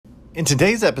In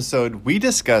today's episode, we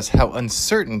discuss how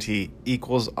uncertainty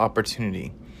equals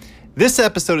opportunity. This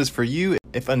episode is for you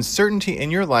if uncertainty in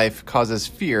your life causes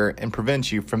fear and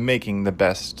prevents you from making the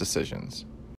best decisions.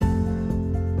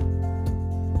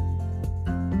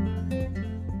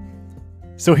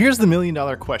 So here's the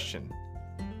million-dollar question.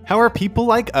 How are people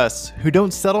like us who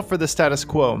don't settle for the status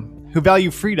quo, who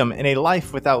value freedom and a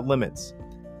life without limits?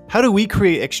 How do we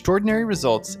create extraordinary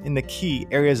results in the key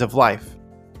areas of life,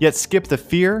 yet skip the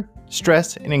fear,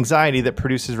 stress, and anxiety that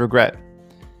produces regret?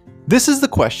 This is the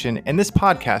question, and this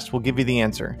podcast will give you the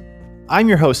answer. I'm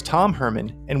your host, Tom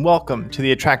Herman, and welcome to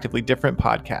the Attractively Different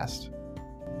podcast.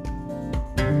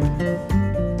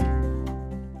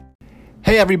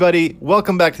 Hey everybody,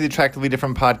 welcome back to the Attractively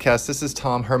Different podcast. This is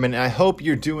Tom Herman, and I hope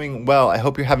you're doing well. I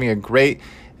hope you're having a great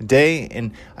day,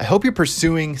 and I hope you're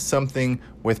pursuing something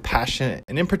with passion,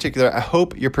 and in particular, I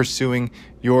hope you're pursuing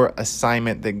your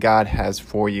assignment that God has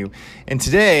for you. And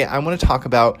today, I want to talk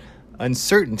about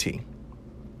uncertainty.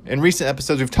 In recent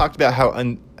episodes, we've talked about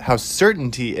how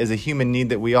certainty is a human need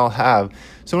that we all have.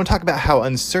 So I want to talk about how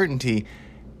uncertainty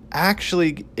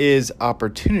actually is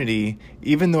opportunity,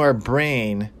 even though our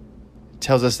brain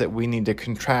tells us that we need to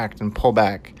contract and pull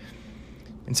back.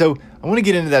 And so I want to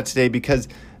get into that today because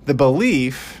the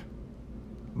belief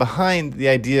behind the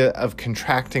idea of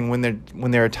contracting when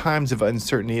there are times of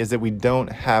uncertainty is that we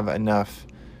don't have enough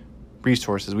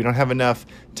resources. We don't have enough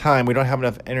time. We don't have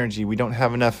enough energy. We don't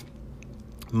have enough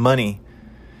money.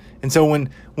 And so when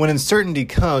uncertainty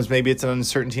comes, maybe it's an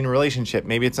uncertainty in a relationship,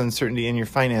 maybe it's uncertainty in your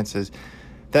finances,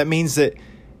 that means that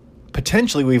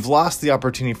potentially we've lost the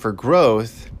opportunity for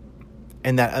growth,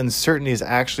 and that uncertainty is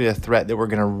actually a threat that we're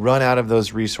going to run out of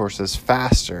those resources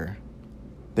faster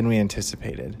than we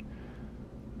anticipated,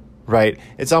 right?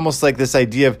 It's almost like this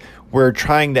idea of we're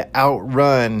trying to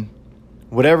outrun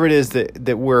whatever it is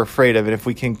that we're afraid of. And if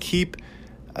we can keep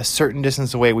a certain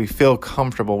distance away, we feel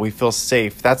comfortable, we feel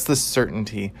safe. That's the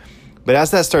certainty. But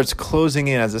as that starts closing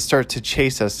in, as it starts to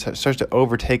chase us, starts to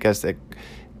overtake us, it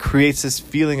creates this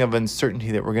feeling of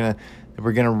uncertainty that we're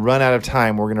gonna run out of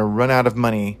time, we're gonna run out of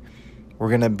money, we're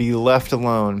going to be left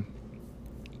alone.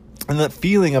 And that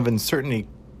feeling of uncertainty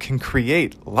can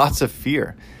create lots of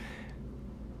fear.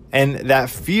 And that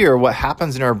fear, what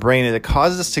happens in our brain is it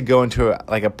causes us to go into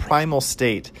a primal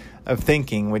state of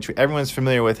thinking, which everyone's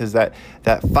familiar with, is that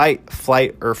fight,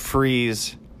 flight, or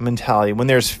freeze mentality. When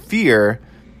there's fear,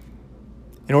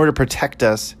 in order to protect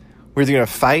us, we're either going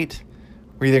to fight,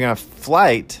 we're either going to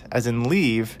flight, as in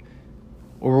leave,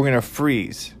 or we're going to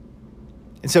freeze.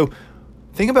 And so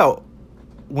think about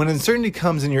when uncertainty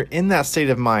comes and you're in that state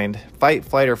of mind, fight,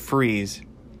 flight, or freeze,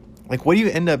 like what do you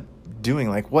end up doing?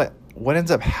 Like what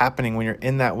ends up happening when you're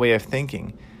in that way of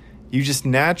thinking? You just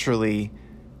naturally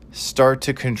start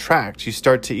to contract. You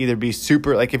start to either be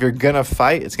super, like if you're going to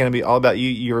fight, it's going to be all about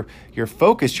you. Your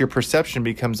focus, your perception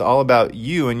becomes all about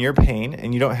you and your pain,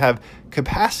 and you don't have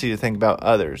capacity to think about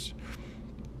others.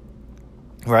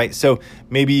 Right? So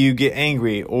maybe you get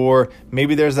angry, or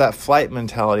maybe there's that flight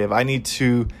mentality of I need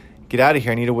to get out of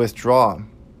here, I need to withdraw.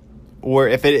 Or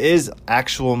if it is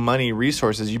actual money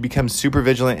resources, you become super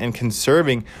vigilant and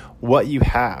conserving what you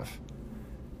have.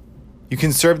 You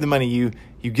conserve the money, you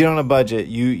get on a budget,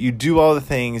 you do all the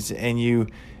things, and you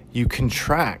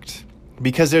contract.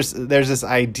 Because there's this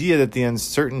idea that the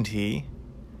uncertainty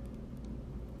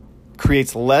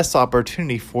creates less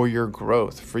opportunity for your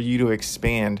growth, for you to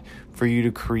expand, for you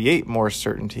to create more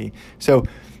certainty. So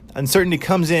uncertainty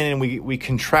comes in and we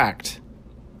contract.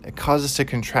 It causes us to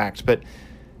contract. But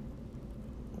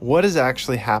what is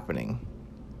actually happening?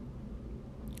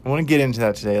 I want to get into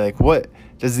that today. Like, what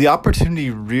does the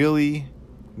opportunity really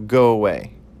go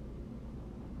away?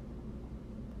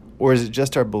 Or is it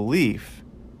just our belief?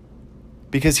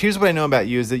 Because here's what I know about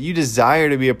you is that you desire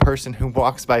to be a person who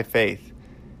walks by faith.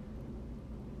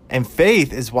 And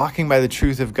faith is walking by the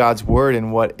truth of God's word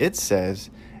and what it says,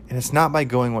 and it's not by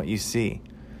going what you see.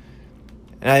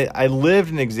 And I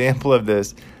lived an example of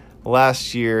this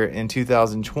last year in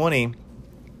 2020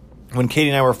 when Katie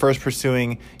and I were first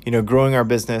pursuing, growing our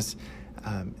business,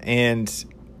 and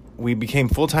we became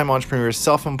full-time entrepreneurs,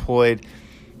 self-employed.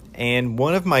 And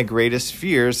one of my greatest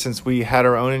fears, since we had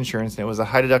our own insurance and it was a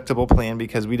high deductible plan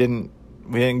because we didn't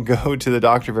go to the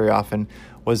doctor very often,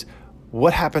 was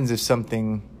what happens if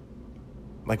something,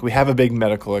 like we have a big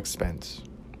medical expense?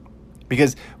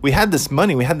 Because we had this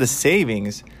money, we had the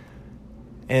savings,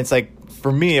 and it's like,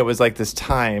 for me, it was like this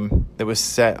time that was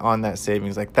set on that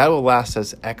savings. Like, that will last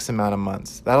us X amount of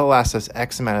months. That'll last us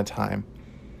X amount of time.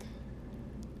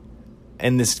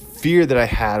 And this fear that I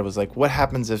had was like, what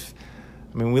happens if,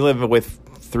 we lived with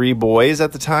 3 boys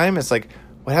at the time. It's like,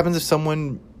 what happens if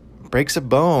someone breaks a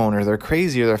bone or they're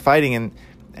crazy or they're fighting. And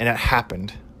it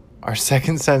happened. Our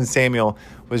second son, Samuel,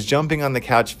 was jumping on the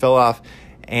couch, fell off,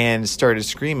 and started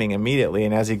screaming immediately.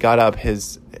 And as he got up,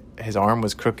 his arm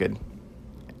was crooked.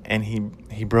 And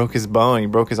he broke his bone. He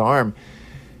broke his arm.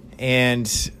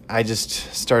 And I just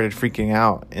started freaking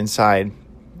out inside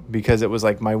because it was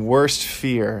like my worst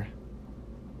fear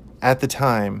at the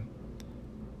time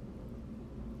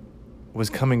was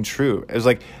coming true. It was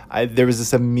like there was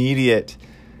this immediate,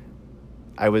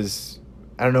 I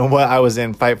don't know what I was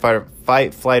in, fight,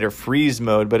 flight, or freeze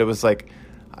mode, but it was like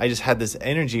I just had this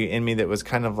energy in me that was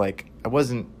kind of like, I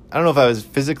don't know if I was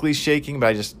physically shaking,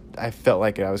 but I felt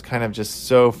like it. I was kind of just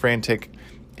so frantic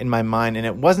in my mind. And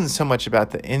it wasn't so much about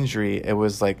the injury. It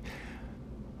was like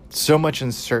so much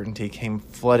uncertainty came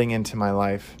flooding into my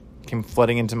life, came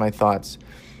flooding into my thoughts.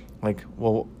 Like,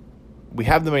 well, we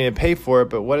have the money to pay for it,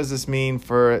 but what does this mean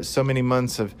for so many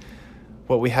months of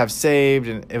what we have saved?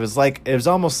 And it was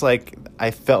almost like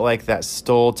I felt like that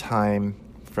stole time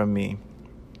from me,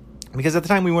 because at the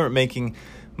time we weren't making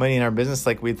money in our business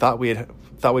like we thought we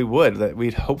would, that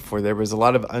we'd hoped for. There was a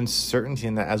lot of uncertainty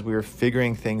in that as we were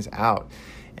figuring things out.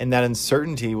 And that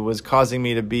uncertainty was causing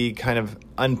me to be kind of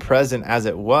unpresent as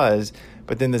it was.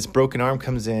 But then this broken arm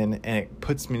comes in and it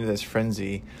puts me into this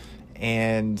frenzy.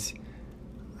 And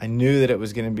I knew that it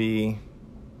was going to be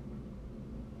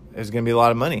a lot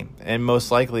of money, and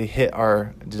most likely hit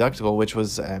our deductible, which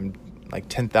was like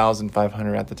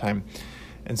 $10,500 at the time.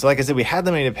 And so, like I said, we had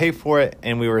the money to pay for it,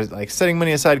 and we were like setting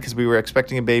money aside because we were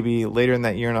expecting a baby later in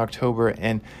that year in October.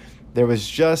 And there was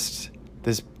just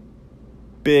this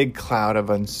big cloud of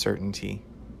uncertainty.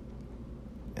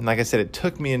 And like I said, it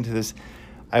took me into this,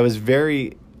 I was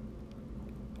very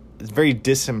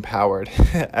disempowered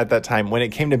at that time when it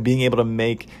came to being able to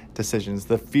make decisions.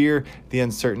 The fear, the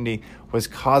uncertainty was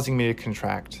causing me to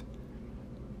contract.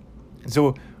 And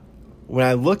so when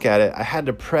I look at it, I had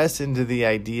to press into the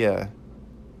idea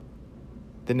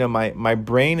that no, my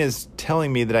brain is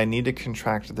telling me that I need to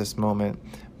contract at this moment,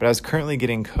 but I was currently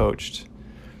getting coached.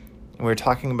 And we were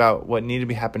talking about what needed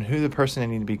to happen, who the person I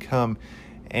need to become.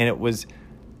 And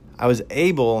I was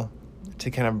able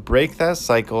to kind of break that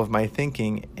cycle of my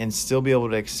thinking and still be able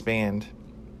to expand.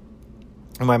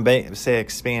 And when I say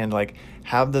expand, like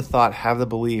have the thought, have the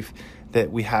belief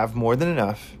that we have more than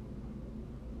enough,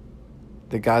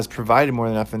 that God's provided more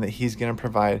than enough, and that He's going to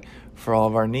provide for all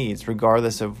of our needs,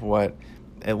 regardless of what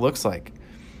it looks like.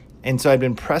 And so I've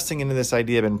been pressing into this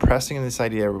idea,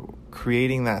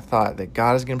 creating that thought that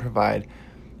God is going to provide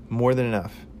more than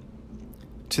enough,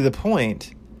 to the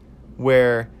point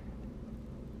where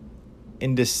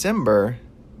in December,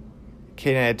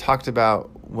 Kate and I had talked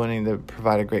about wanting to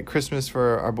provide a great Christmas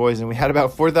for our boys, and we had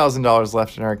about $4,000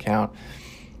 left in our account.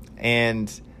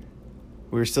 And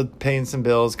we were still paying some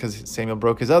bills because Samuel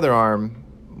broke his other arm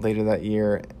later that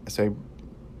year. So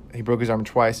he broke his arm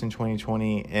twice in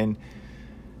 2020. And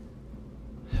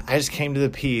I just came to the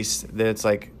peace that it's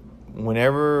like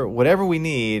whatever we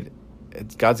need,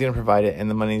 God's going to provide it, and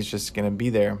the money's just going to be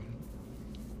there.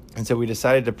 And so we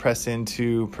decided to press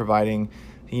into providing,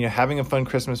 having a fun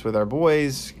Christmas with our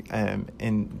boys,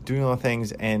 and doing all the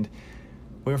things. And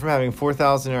we went from having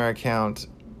 $4,000 in our account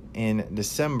in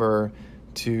December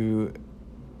to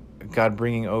God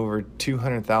bringing over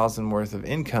 $200,000 worth of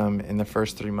income in the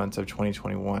first 3 months of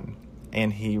 2021.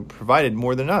 And He provided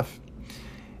more than enough.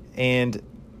 And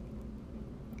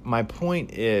my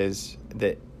point is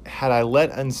that had I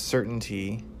let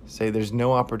uncertainty say there's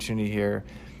no opportunity here,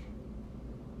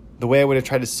 the way I would have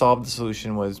tried to solve the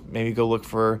solution was maybe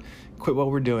quit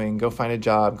what we're doing, go find a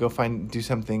job, do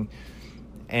something,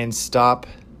 and stop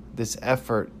this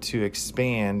effort to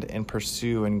expand and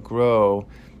pursue and grow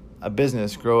a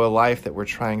business, grow a life that we're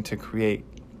trying to create,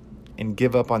 and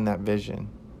give up on that vision.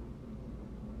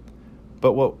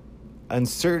 But what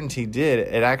uncertainty did,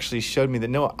 it actually showed me that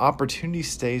no, opportunity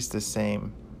stays the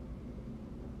same.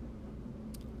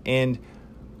 And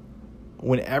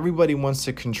when everybody wants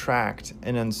to contract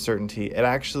in uncertainty, it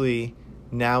actually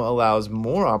now allows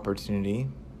more opportunity,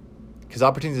 because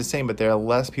opportunity is the same, but there are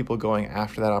less people going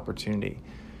after that opportunity.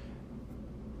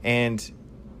 And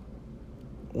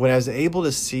when I was able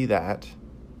to see that,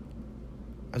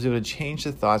 I was able to change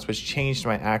the thoughts, which changed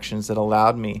my actions, that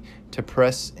allowed me to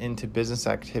press into business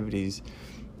activities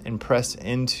and press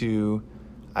into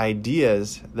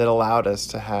ideas that allowed us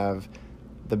to have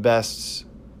the best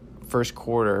first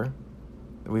quarter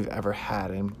that we've ever had,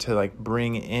 and to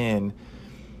bring in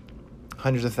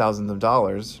hundreds of thousands of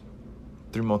dollars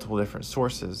through multiple different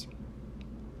sources.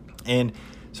 And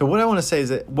so what I want to say is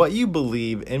that what you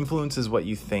believe influences what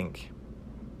you think.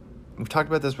 We've talked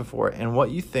about this before, and what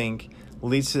you think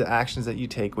leads to the actions that you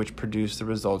take, which produce the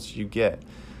results you get.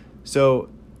 So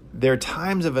there are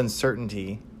times of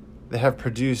uncertainty that have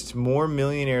produced more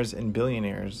millionaires and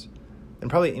billionaires than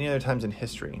probably any other times in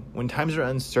history. When times are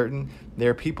uncertain,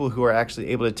 there are people who are actually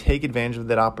able to take advantage of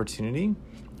that opportunity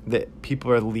that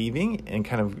people are leaving and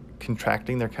kind of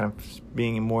contracting. They're kind of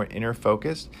being more inner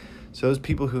focused. So those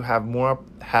people who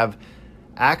have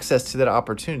access to that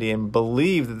opportunity and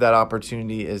believe that that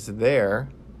opportunity is there,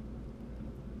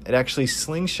 it actually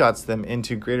slingshots them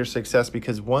into greater success,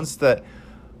 because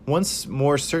once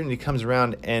more certainty comes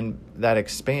around and that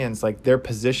expands, like they're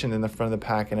positioned in the front of the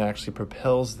pack, and it actually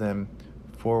propels them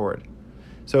forward.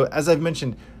 So as I've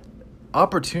mentioned,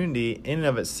 opportunity in and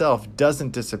of itself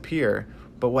doesn't disappear,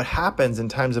 but what happens in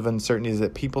times of uncertainty is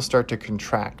that people start to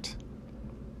contract,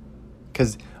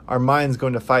 because our mind's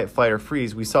going to fight, flight, or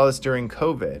freeze. We saw this during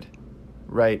COVID,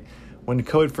 right? When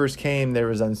COVID first came, there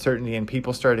was uncertainty and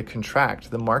people started to contract.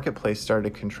 The marketplace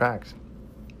started to contract.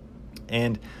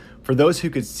 And for those who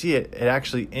could see it, it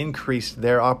actually increased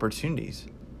their opportunities,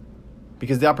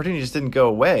 because the opportunity just didn't go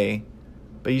away,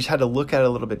 but you just had to look at it a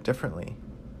little bit differently.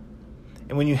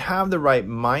 And when you have the right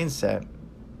mindset,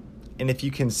 and if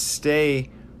you can stay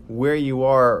where you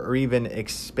are or even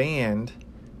expand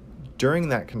during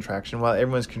that contraction, while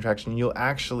everyone's contraction, you'll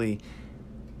actually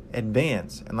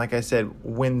advance. And like I said,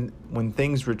 when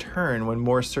things return, when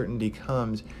more certainty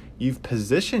comes, you've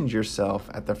positioned yourself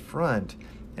at the front,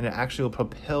 and it actually will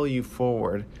propel you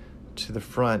forward to the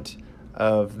front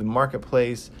of the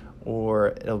marketplace, or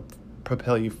it'll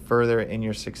propel you further in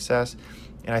your success.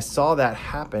 And I saw that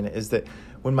happen is that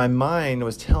when my mind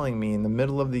was telling me in the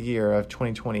middle of the year of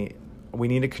 2020, we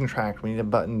need to contract, we need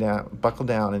to buckle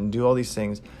down and do all these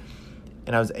things.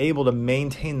 And I was able to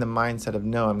maintain the mindset of,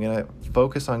 no, I'm going to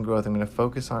focus on growth. I'm going to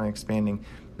focus on expanding.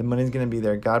 The money's going to be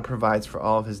there. God provides for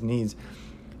all of his needs,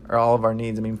 or all of our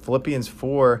needs. I mean, Philippians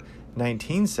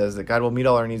 4:19 says that God will meet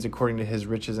all our needs according to his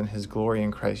riches and his glory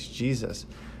in Christ Jesus.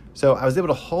 So I was able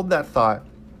to hold that thought.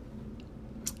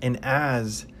 And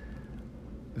as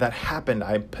that happened,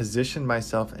 I positioned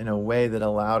myself in a way that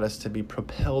allowed us to be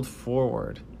propelled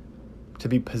forward, to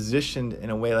be positioned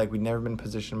in a way like we'd never been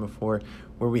positioned before,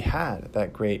 where we had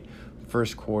that great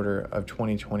first quarter of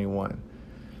 2021.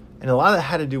 And a lot of that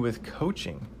had to do with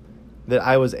coaching, that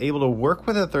I was able to work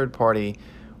with a third party,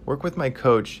 work with my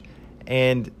coach,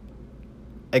 and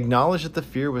acknowledge that the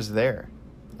fear was there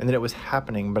and that it was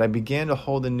happening. But I began to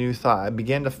hold a new thought. I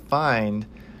began to find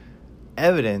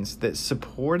evidence that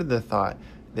supported the thought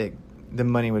that the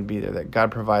money would be there, that God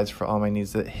provides for all my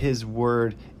needs, that his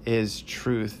word is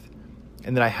truth,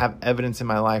 and that I have evidence in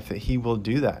my life that he will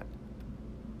do that.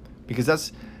 Because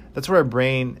that's what our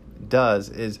brain does,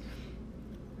 is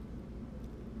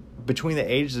between the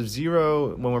ages of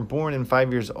 0, when we're born, and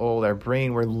 5 years old, our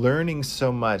brain, we're learning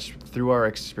so much through our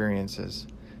experiences.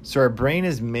 So our brain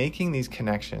is making these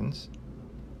connections,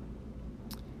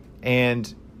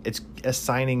 and it's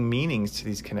assigning meanings to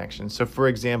these connections. So for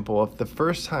example, if the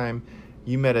first time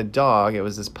you met a dog, it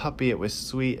was this puppy, it was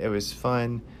sweet, it was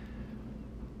fun,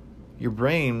 your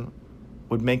brain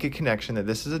would make a connection that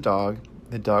this is a dog,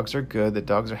 that dogs are good, that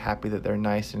dogs are happy, that they're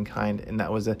nice and kind. And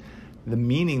that was the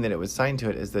meaning that it was assigned to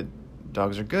it, is that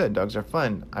dogs are good, dogs are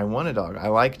fun, I want a dog, I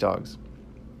like dogs.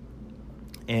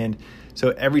 And so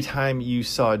every time you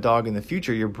saw a dog in the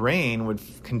future, your brain would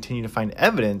continue to find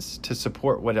evidence to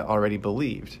support what it already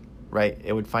believed, right?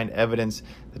 It would find evidence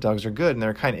that dogs are good and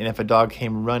they're kind. And if a dog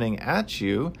came running at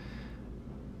you,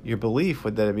 your belief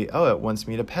would then be, oh, it wants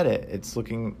me to pet it. It's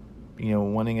looking,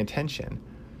 wanting attention.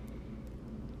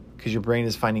 Because your brain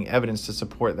is finding evidence to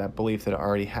support that belief that it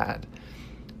already had.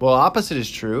 Well, opposite is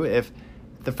true. If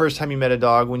the first time you met a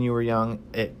dog when you were young,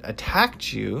 it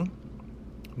attacked you,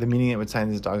 the meaning it would sign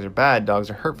is dogs are bad, dogs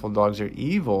are hurtful, dogs are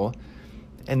evil.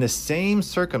 In the same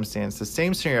circumstance, the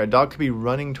same scenario, a dog could be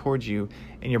running towards you,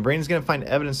 and your brain is going to find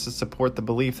evidence to support the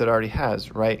belief that it already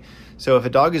has, right? So if a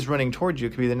dog is running towards you,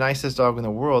 it could be the nicest dog in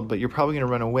the world, but you're probably going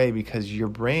to run away because your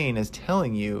brain is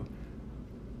telling you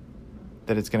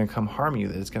that it's going to come harm you,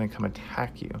 that it's going to come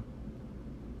attack you.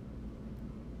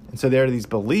 And so there are these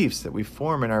beliefs that we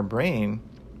form in our brain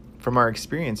from our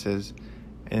experiences,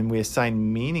 and we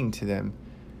assign meaning to them.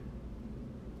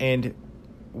 And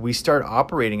we start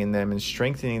operating in them and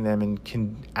strengthening them and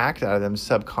can act out of them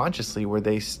subconsciously, where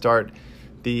they start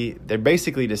they're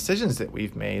basically decisions that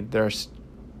we've made.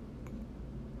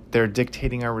 They're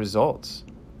dictating our results.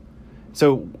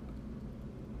 So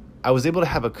I was able to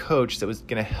have a coach that was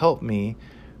going to help me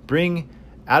bring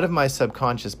out of my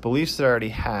subconscious beliefs that I already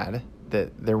had,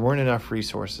 that there weren't enough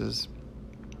resources,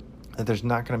 that there's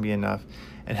not going to be enough,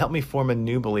 and help me form a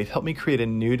new belief, help me create a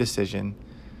new decision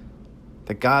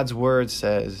that God's word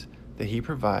says that he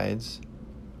provides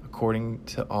according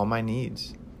to all my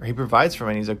needs, or he provides for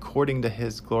my needs according to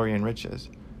his glory and riches,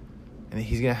 and that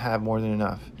he's going to have more than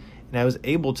enough. And I was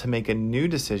able to make a new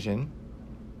decision,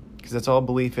 because that's all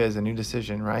belief is, a new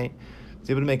decision, right? I was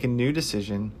able to make a new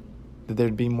decision that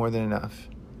there'd be more than enough.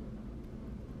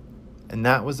 And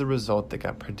that was the result that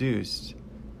got produced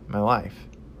in my life.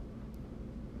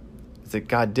 Is that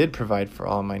God did provide for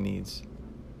all my needs.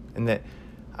 And that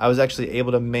I was actually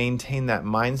able to maintain that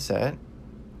mindset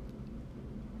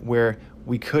where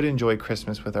we could enjoy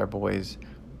Christmas with our boys,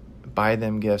 buy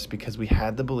them gifts, because we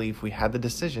had the belief, we had the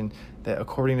decision that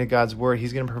according to God's word,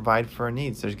 he's going to provide for our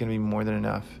needs. There's going to be more than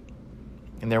enough.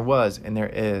 And there was, and there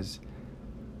is.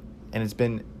 And it's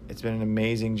been an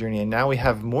amazing journey. And now we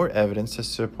have more evidence to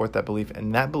support that belief,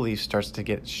 and that belief starts to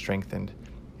get strengthened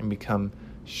and become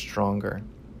stronger.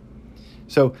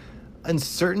 So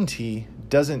uncertainty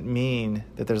doesn't mean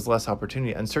that there's less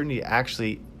opportunity. Uncertainty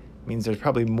actually means there's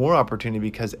probably more opportunity,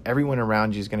 because everyone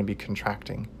around you is going to be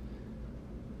contracting.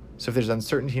 So if there's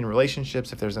uncertainty in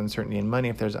relationships, if there's uncertainty in money,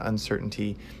 if there's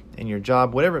uncertainty in your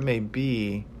job, whatever it may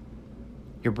be,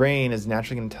 your brain is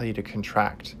naturally going to tell you to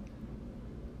contract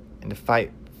and to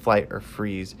fight, flight, or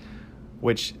freeze,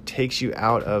 which takes you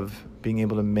out of being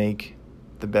able to make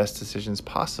the best decisions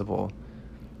possible,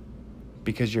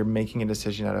 because you're making a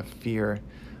decision out of fear.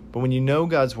 But when you know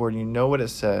God's word, you know what it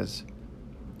says,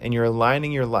 and you're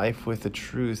aligning your life with the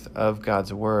truth of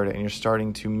God's word, and you're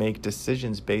starting to make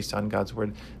decisions based on God's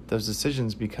word, those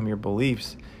decisions become your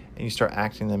beliefs, and you start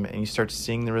acting them, and you start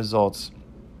seeing the results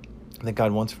that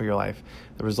God wants for your life.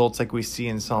 The results like we see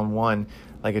in Psalm 1,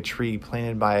 like a tree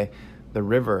planted by the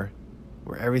river,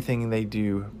 where everything they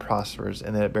do prospers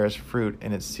and that it bears fruit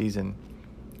in its season.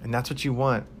 And that's what you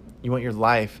want. You want your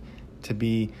life to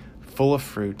be full of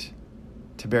fruit,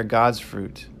 to bear God's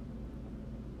fruit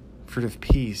of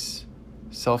peace,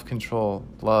 self-control,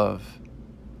 love,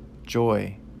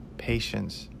 joy,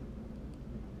 patience.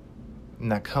 And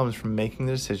that comes from making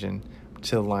the decision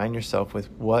to align yourself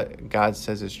with what God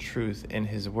says is truth in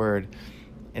his word,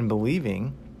 and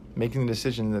believing, making the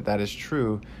decision that that is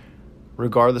true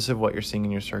regardless of what you're seeing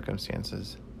in your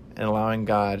circumstances, and allowing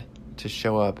God to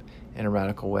show up in a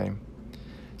radical way.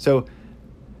 So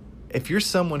if you're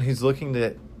someone who's looking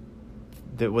that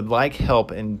would like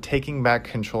help in taking back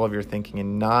control of your thinking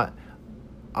and not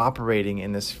operating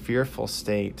in this fearful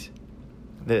state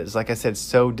that is, like I said,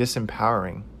 so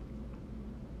disempowering,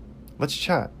 let's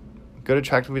chat. Go to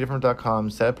attractivelydifferent.com,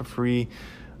 set up a free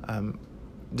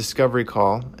discovery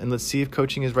call, and let's see if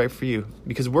coaching is right for you.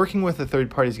 Because working with a third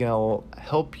party is going to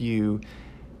help you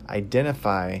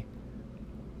identify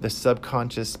the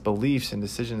subconscious beliefs and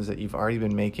decisions that you've already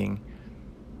been making,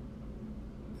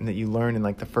 and that you learn in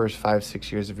like the first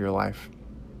 5-6 years of your life.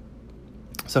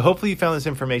 So hopefully you found this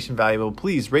information valuable.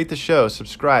 Please rate the show,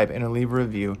 subscribe, and leave a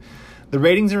review. The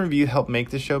ratings and review help make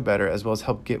the show better, as well as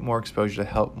help get more exposure to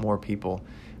help more people.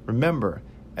 Remember,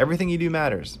 everything you do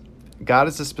matters. God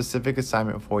has a specific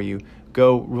assignment for you.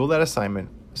 Go rule that assignment,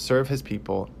 serve his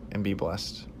people, and be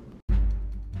blessed.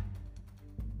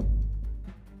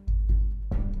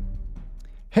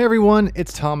 Hey everyone,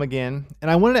 it's Tom again,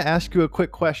 and I wanted to ask you a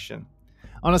quick question.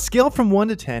 On a scale from 1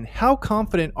 to 10, how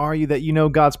confident are you that you know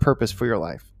God's purpose for your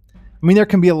life? I mean, there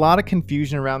can be a lot of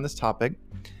confusion around this topic,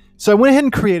 so I went ahead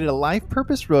and created a life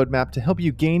purpose roadmap to help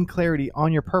you gain clarity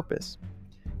on your purpose.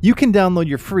 You can download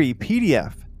your free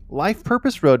PDF, Life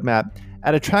Purpose Roadmap,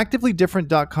 at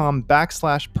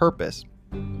attractivelydifferent.com/purpose.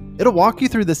 It'll walk you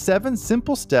through the 7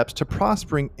 simple steps to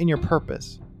prospering in your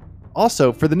purpose.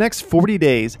 Also, for the next 40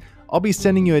 days, I'll be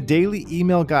sending you a daily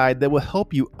email guide that will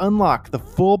help you unlock the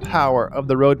full power of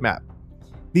the roadmap.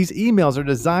 These emails are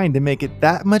designed to make it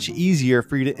that much easier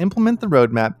for you to implement the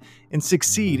roadmap and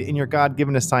succeed in your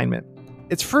God-given assignment.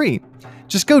 It's free.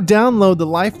 Just go download the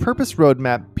Life Purpose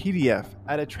Roadmap PDF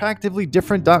at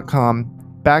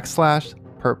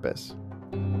attractivelydifferent.com/purpose.